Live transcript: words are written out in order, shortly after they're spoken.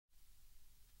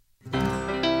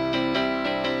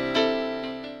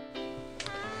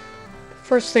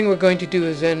First thing we're going to do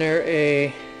is enter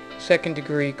a second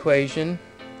degree equation.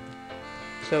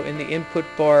 So in the input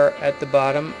bar at the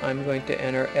bottom, I'm going to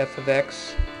enter f of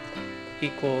x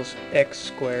equals x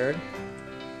squared.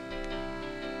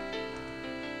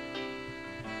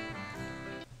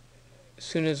 As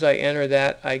soon as I enter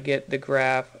that, I get the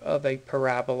graph of a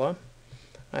parabola.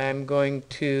 I'm going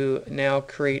to now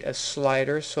create a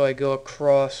slider, so I go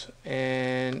across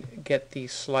and get the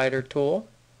slider tool.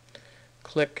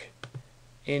 Click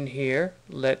in here,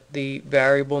 let the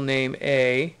variable name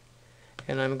a,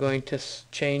 and I'm going to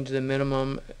change the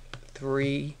minimum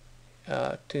 3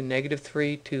 to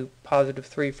 -3 to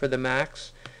 +3 for the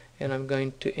max, and I'm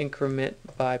going to increment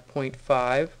by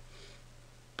 0.5.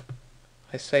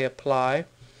 I say apply.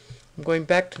 I'm going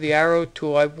back to the arrow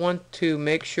tool. I want to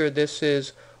make sure this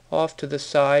is off to the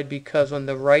side, because on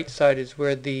the right side is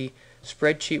where the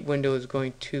spreadsheet window is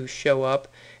going to show up,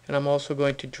 and I'm also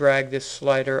going to drag this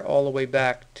slider all the way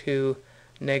back to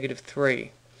 -3.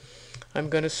 I'm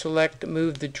going to select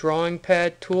move the drawing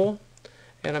pad tool,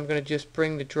 and I'm going to just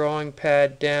bring the drawing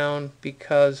pad down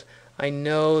because I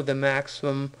know the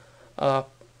maximum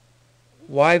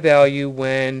y value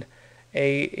when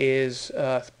a is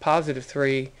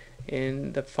 +3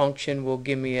 in the function will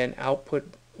give me an output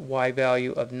y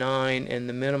value of 9, and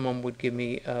the minimum would give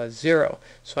me 0.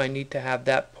 So I need to have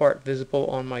that part visible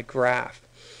on my graph.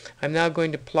 I'm now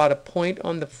going to plot a point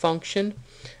on the function,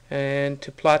 and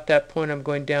to plot that point I'm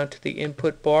going down to the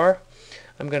input bar.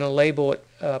 I'm going to label it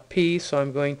P, so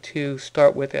I'm going to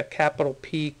start with a capital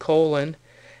P colon,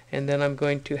 and then I'm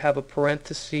going to have a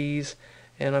parentheses,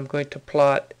 and I'm going to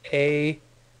plot a,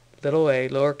 little a,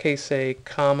 lowercase a,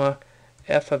 comma,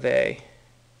 f of a.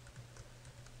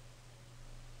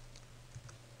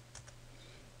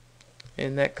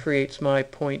 And that creates my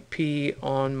point P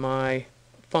on my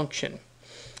function.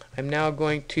 I'm now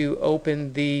going to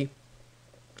open the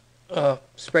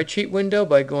spreadsheet window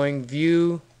by going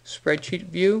View, Spreadsheet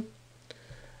View,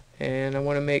 and I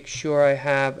want to make sure I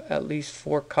have at least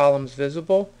 4 columns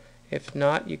visible. If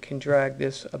not, you can drag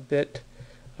this a bit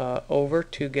over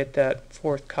to get that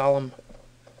 4th column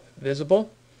visible.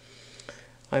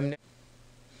 I'm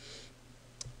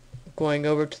going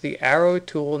over to the arrow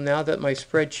tool. Now that my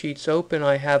spreadsheet's open,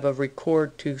 I have a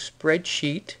record to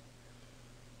spreadsheet,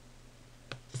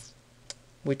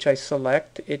 which I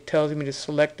select. It tells me to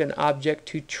select an object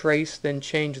to trace, then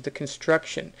change the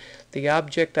construction. The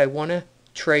object I want to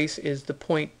trace is the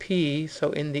point P,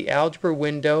 so in the algebra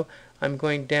window I'm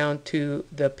going down to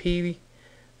the P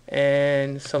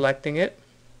and selecting it.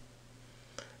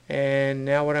 And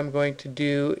now what I'm going to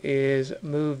do is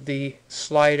move the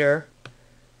slider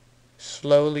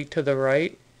slowly to the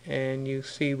right, and you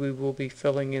see we will be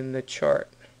filling in the chart.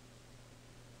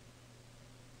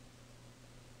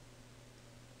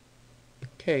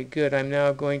 Okay, good. I'm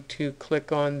now going to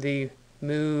click on the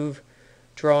move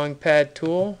drawing pad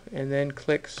tool and then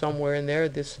click somewhere in there.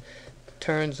 This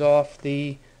turns off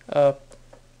the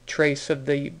trace of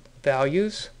the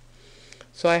values.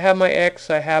 So I have my X,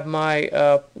 I have my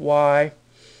Y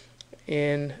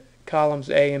in columns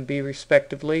A and B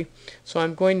respectively. So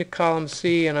I'm going to column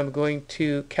C, and I'm going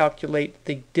to calculate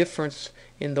the difference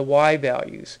in the Y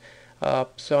values.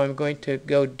 So I'm going to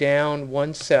go down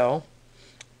 1 cell,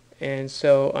 and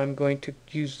so I'm going to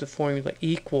use the formula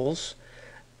equals.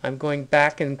 I'm going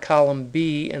back in column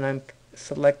B, and I'm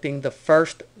selecting the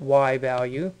first Y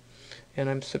value, and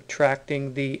I'm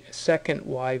subtracting the second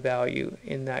Y value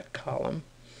in that column.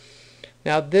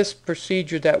 Now this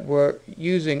procedure that we're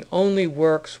using only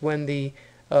works when the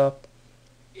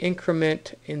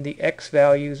increment in the X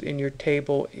values in your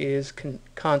table is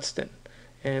constant,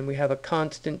 and we have a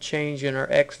constant change in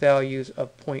our X values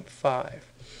of 0.5.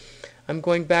 I'm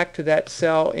going back to that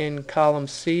cell in column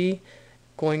C,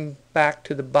 going back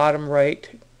to the bottom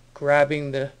right,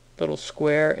 grabbing the little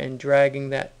square and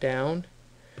dragging that down.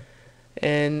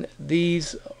 And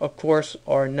these, of course,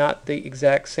 are not the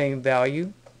exact same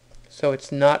value, so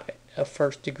it's not a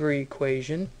first degree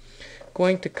equation.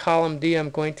 Going to column D, I'm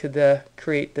going to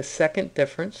create the second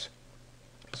difference.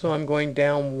 So I'm going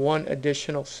down 1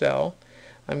 additional cell.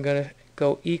 I'm going to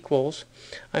go equals.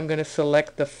 I'm going to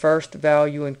select the first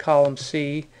value in column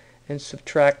C and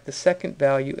subtract the second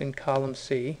value in column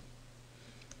C.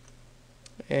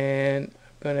 And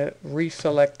I'm going to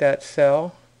reselect that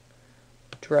cell,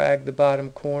 drag the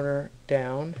bottom corner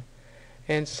down,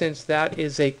 and since that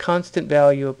is a constant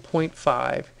value of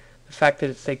 0.5, the fact that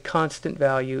it's a constant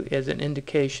value is an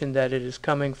indication that it is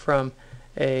coming from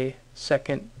a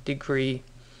second degree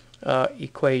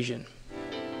equation.